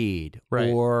to read, right.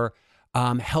 or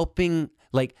helping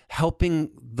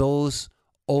those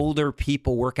older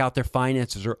people work out their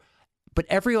finances, but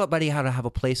everybody ought to have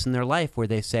a place in their life where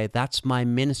they say, that's my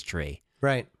ministry.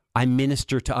 Right. I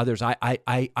minister to others.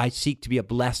 I seek to be a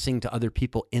blessing to other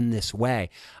people in this way.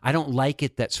 I don't like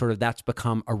it that sort of that's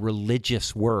become a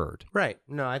religious word. Right.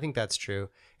 No, I think that's true.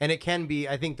 And it can be,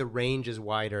 I think the range is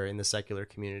wider in the secular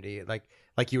community. Like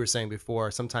you were saying before,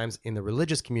 sometimes in the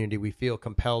religious community, we feel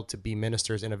compelled to be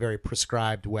ministers in a very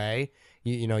prescribed way.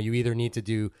 You either need to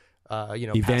do,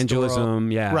 evangelism,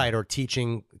 pastoral, right, or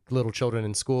teaching little children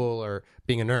in school, or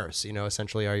being a nurse,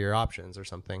 essentially are your options or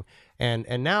something. And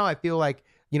now I feel like,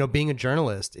 being a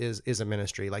journalist is a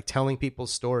ministry, like telling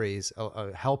people's stories,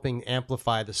 helping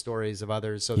amplify the stories of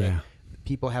others so that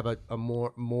people have a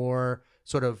more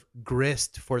sort of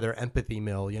grist for their empathy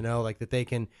mill, like that they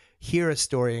can hear a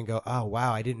story and go, oh,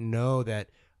 wow, I didn't know that,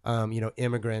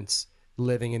 immigrants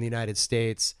living in the United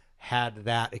States had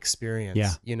that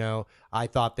experience. Yeah. I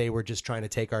thought they were just trying to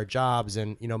take our jobs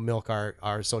and, milk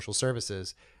our social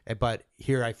services. But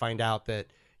here I find out that,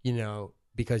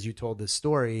 because you told this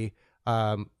story,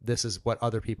 this is what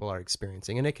other people are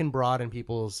experiencing, and it can broaden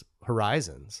people's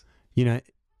horizons.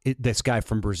 This guy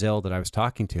from Brazil that I was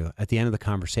talking to, at the end of the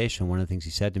conversation, one of the things he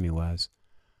said to me was,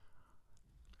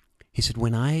 he said,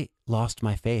 when I lost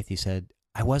my faith, he said,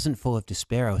 I wasn't full of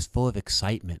despair. I was full of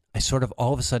excitement. I sort of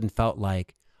all of a sudden felt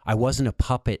like I wasn't a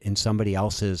puppet in somebody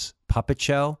else's puppet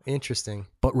show, Interesting.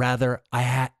 but rather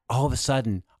all of a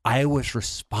sudden, I was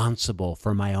responsible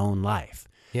for my own life.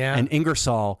 Yeah. And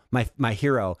Ingersoll, my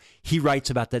hero, he writes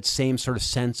about that same sort of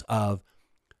sense of,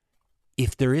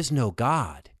 if there is no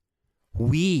God,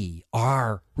 we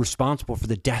are responsible for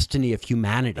the destiny of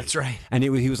humanity. That's right. And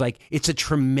he was like, it's a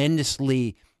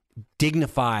tremendously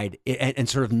dignified and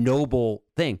sort of noble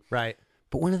thing. Right.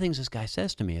 But one of the things this guy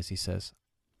says to me is, he says,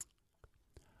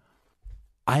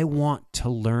 I want to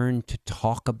learn to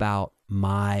talk about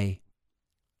the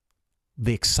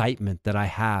excitement that I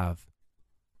have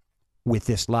with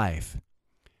this life.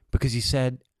 Because he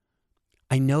said,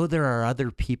 I know there are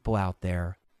other people out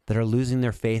there that are losing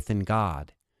their faith in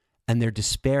God, and they're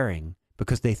despairing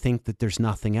because they think that there's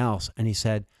nothing else. And he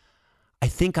said, I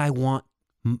think one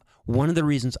of the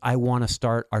reasons I want to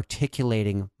start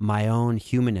articulating my own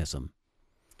humanism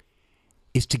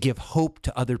is to give hope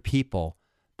to other people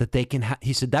that they can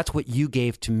he said, that's what you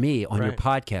gave to me on your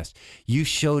podcast. You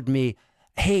showed me,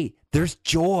 hey, there's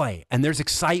joy and there's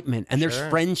excitement and there's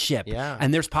friendship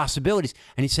and there's possibilities.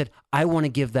 And he said, I want to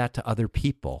give that to other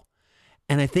people.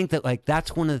 And I think that like,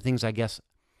 that's one of the things, I guess,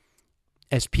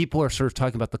 as people are sort of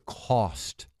talking about the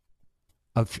cost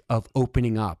of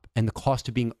opening up and the cost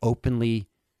of being openly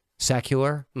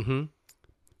secular,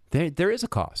 there is a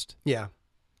cost. Yeah.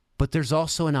 But there's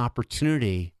also an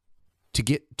opportunity to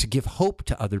give hope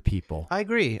to other people. I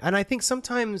agree. And I think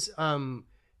sometimes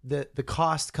the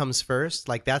cost comes first.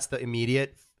 Like that's the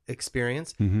immediate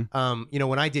experience. You know,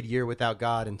 when I did Year Without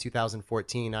God in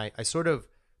 2014, I sort of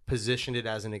positioned it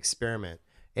as an experiment.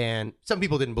 And some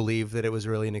people didn't believe that it was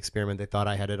really an experiment. They thought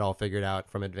I had it all figured out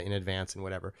in advance and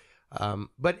whatever.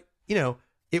 But you know,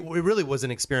 it really was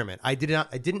an experiment. I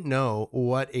didn't know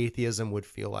what atheism would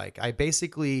feel like. I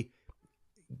basically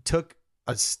took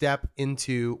a step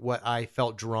into what I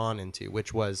felt drawn into,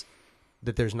 which was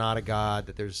that there's not a God,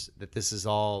 that this is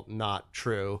all not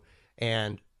true.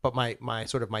 But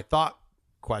my thought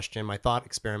question, my thought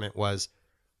experiment was,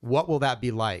 what will that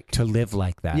be like? To live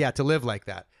like that. Yeah, to live like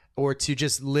that. Or to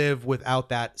just live without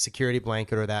that security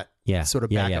blanket or that sort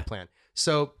of backup plan.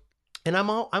 So, and I'm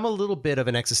a little bit of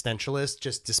an existentialist,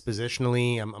 just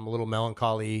dispositionally. I'm a little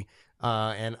melancholy,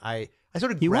 and I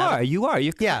sort of you are you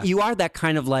are that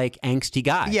kind of like angsty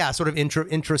guy. Yeah, sort of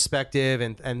introspective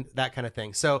and that kind of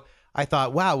thing. So I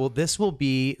thought, wow, well, this will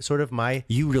be sort of my.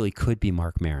 You really could be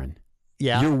Mark Maron.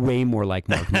 Yeah, you're way more like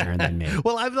Mark Maron than me.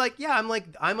 Well,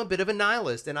 I'm a bit of a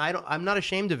nihilist, and I'm not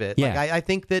ashamed of it. Yeah. Like, I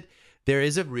think that there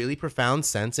is a really profound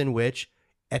sense in which,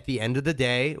 at the end of the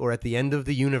day or at the end of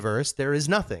the universe, there is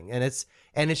nothing, and it's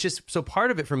just so. Part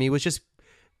of it for me was just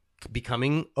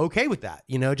becoming okay with that,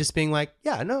 you know, just being like,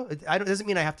 yeah, no, it doesn't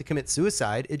mean I have to commit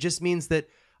suicide. It just means that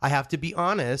I have to be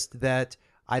honest that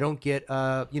I don't get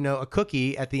a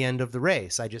cookie at the end of the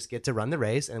race. I just get to run the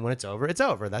race, and when it's over, it's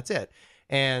over. That's it.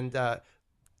 So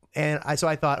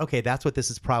I thought, okay, that's what this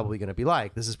is probably going to be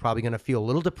like. This is probably going to feel a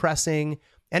little depressing.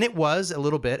 And it was a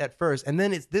little bit at first. And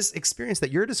then it's this experience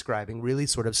that you're describing really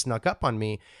sort of snuck up on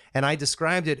me. And I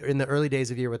described it in the early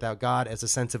days of Year Without God as a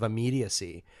sense of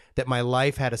immediacy, that my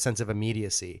life had a sense of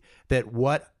immediacy.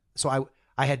 So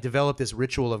I had developed this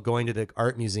ritual of going to the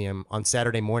art museum on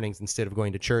Saturday mornings instead of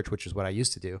going to church, which is what I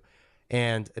used to do.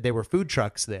 And there were food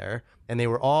trucks there, and they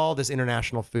were all this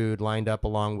international food lined up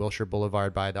along Wilshire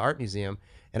Boulevard by the art museum.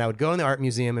 And I would go in the art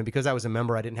museum, and because I was a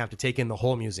member, I didn't have to take in the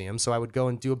whole museum. So I would go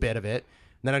and do a bit of it.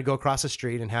 And then I'd go across the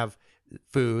street and have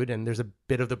food, and there's a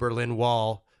bit of the Berlin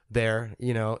Wall there,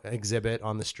 you know, exhibit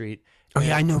on the street. Oh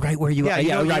yeah, I know right where you are.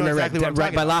 Yeah,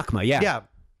 right by LACMA. Yeah. Yeah.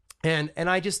 And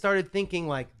I just started thinking,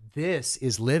 like, this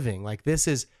is living. Like,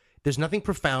 there's nothing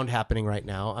profound happening right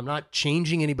now. I'm not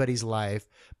changing anybody's life,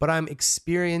 but I'm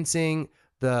experiencing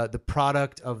the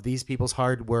product of these people's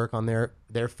hard work on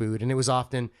their food. And it was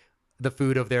often the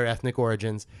food of their ethnic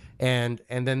origins, and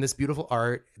then this beautiful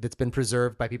art that's been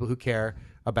preserved by people who care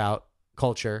about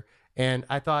culture. And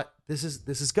I thought, this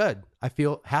is good. I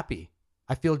feel happy.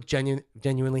 I feel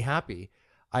genuinely happy.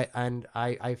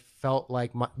 I felt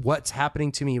like what's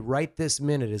happening to me right this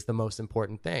minute is the most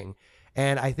important thing.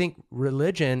 And I think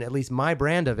religion, at least my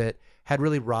brand of it, had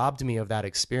really robbed me of that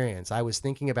experience. I was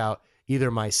thinking about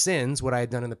either my sins, what I had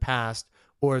done in the past,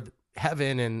 or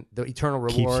heaven and the eternal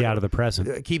reward. Keeps you out of the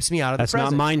present. Keeps me out of the present.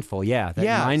 That's not mindful. Yeah.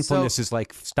 Mindfulness is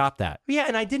like, stop that. Yeah.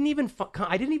 And I didn't even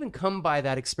come by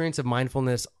that experience of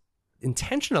mindfulness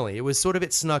intentionally. It was sort of,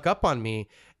 it snuck up on me.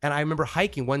 And I remember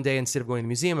hiking one day. Instead of going to the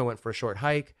museum, I went for a short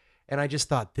hike, and I just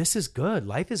thought, this is good.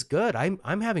 Life is good.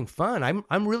 I'm having fun.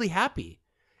 I'm really happy.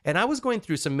 And I was going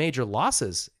through some major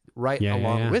losses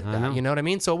along with I that. know. You know what I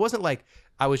mean? So it wasn't like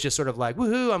I was just sort of like,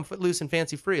 woohoo, I'm footloose and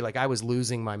fancy free. Like I was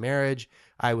losing my marriage.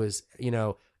 I was,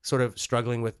 sort of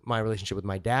struggling with my relationship with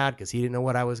my dad because he didn't know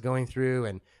what I was going through.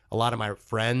 And a lot of my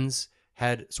friends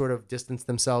had sort of distanced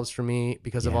themselves from me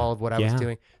because of all of what I was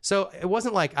doing. So it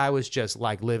wasn't like I was just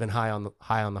like living high on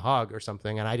the hog or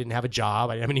something. And I didn't have a job.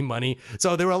 I didn't have any money.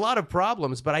 So there were a lot of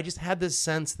problems, but I just had this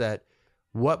sense that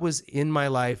what was in my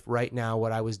life right now,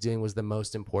 what I was doing was the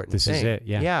most important thing. This is it.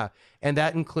 Yeah. Yeah. And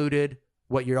that included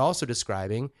what you're also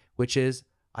describing, which is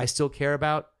I still care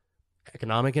about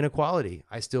economic inequality.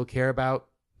 I still care about,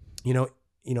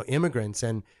 immigrants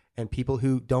and people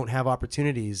who don't have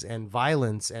opportunities and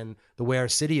violence and the way our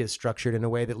city is structured in a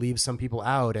way that leaves some people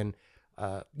out. And,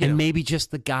 maybe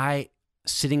just the guy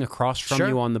sitting across from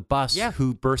you on the bus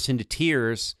who bursts into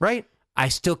tears. Right. I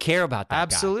still care about that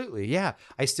Absolutely. guy. Yeah.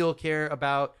 I still care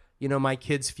about, my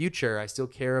kids' future. I still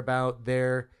care about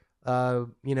their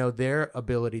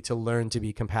ability to learn to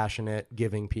be compassionate,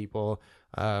 giving people.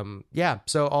 So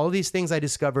all these things I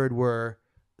discovered were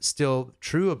still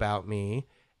true about me,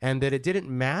 and that it didn't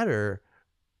matter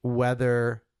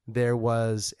whether there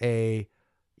was a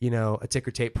ticker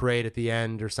tape parade at the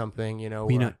end or something,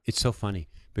 It's so funny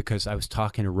because I was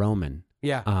talking to Roman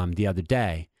the other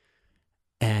day,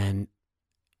 and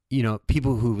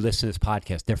people who listen to this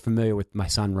podcast, they're familiar with my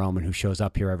son Roman, who shows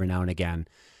up here every now and again,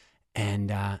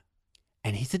 and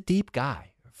he's a deep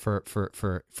guy for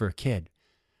a kid.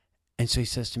 And so he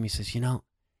says to me,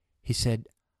 he said,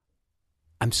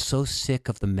 I'm so sick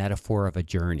of the metaphor of a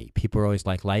journey. People are always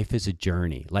like, life is a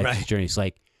journey. Life is a journey. It's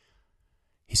like,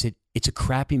 he said, it's a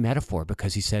crappy metaphor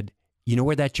because he said, you know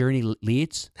where that journey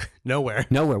leads? Nowhere.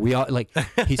 We all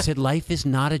he said, life is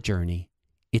not a journey.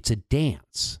 It's a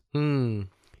dance. And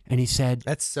he said,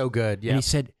 that's so good. Yeah. And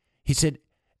he said,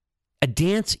 a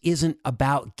dance isn't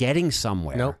about getting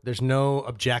somewhere. Nope. There's no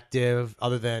objective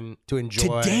other than to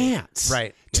enjoy. To dance.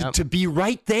 Right. To be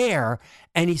right there.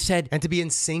 And he said, and to be in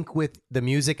sync with the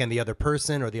music and the other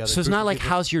person or the other. So it's not like,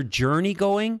 how's your journey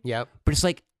going? Yep. But it's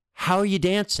like, how are you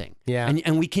dancing? Yeah.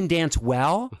 And we can dance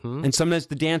well. And sometimes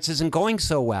the dance isn't going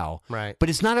so well. Right. But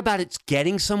it's not about it's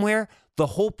getting somewhere. The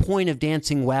whole point of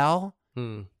dancing well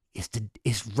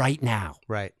is right now.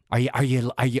 Right. Are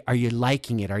you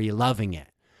liking it? Are you loving it?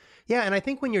 Yeah, and I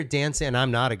think when you're dancing, and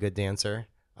I'm not a good dancer,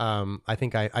 I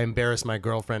think I embarrass my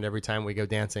girlfriend every time we go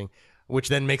dancing, which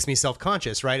then makes me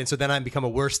self-conscious, right? And so then I become a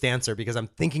worse dancer because I'm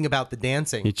thinking about the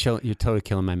dancing. You're totally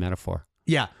killing my metaphor.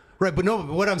 Yeah, right. But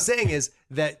what I'm saying is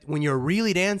that when you're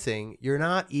really dancing, you're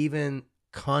not even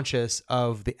conscious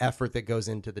of the effort that goes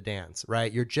into the dance,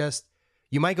 right?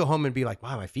 You might go home and be like,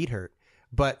 wow, my feet hurt.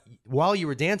 But while you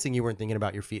were dancing, you weren't thinking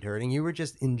about your feet hurting. You were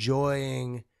just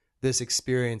enjoying this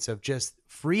experience of just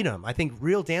freedom. I think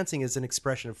real dancing is an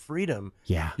expression of freedom.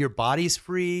 Yeah. Your body's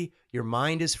free, your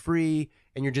mind is free,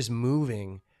 and you're just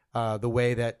moving the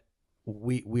way that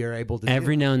we are able to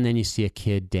Every do. now and then you see a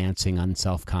kid dancing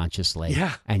unselfconsciously.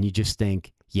 Yeah. And you just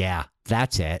think, yeah,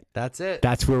 that's it. That's it.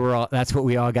 That's what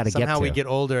we all got to get to. Somehow we get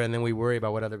older and then we worry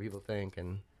about what other people think.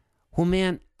 And well,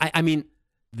 man, I mean,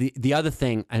 the other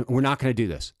thing, and we're not going to do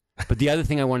this, but the other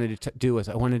thing I wanted to do was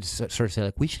I wanted to sort of say,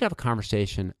 like, we should have a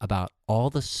conversation about all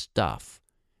the stuff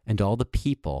and all the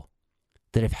people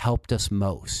that have helped us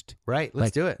most. Right.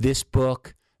 Let's do it. This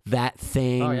book, that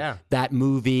thing, that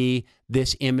movie,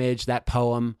 this image, that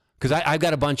poem. Because I've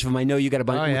got a bunch of them. I know you got a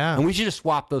bunch. Oh, yeah. And we should just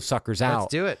swap those suckers out.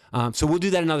 Let's do it. So we'll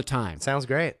do that another time. Sounds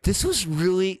great. This was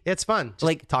really... It's fun. Just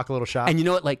like talk a little shop. And you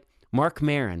know what? Like Mark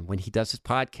Maron, when he does his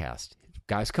podcast...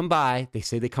 Guys come by. They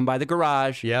say they come by the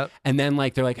garage. Yep. And then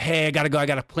like they're like, "Hey, I gotta go. I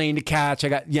got a plane to catch.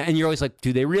 And you're always like,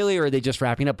 "Do they really, or are they just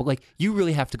wrapping up?" But like, you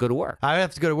really have to go to work. I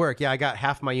have to go to work. Yeah, I got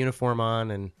half my uniform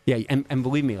on, and and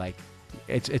believe me, like,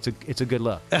 it's a good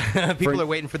look. People are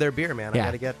waiting for their beer, man. Yeah. I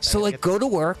gotta get. So like, go to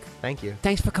work. Thank you.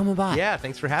 Thanks for coming by. Yeah,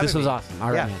 thanks for having me. This was awesome.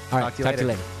 All right, man. All right, talk to you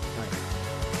later. All right.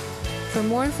 For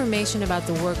more information about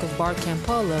the work of Bart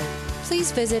Campolo,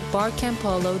 please visit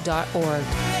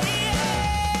bartcampolo.org.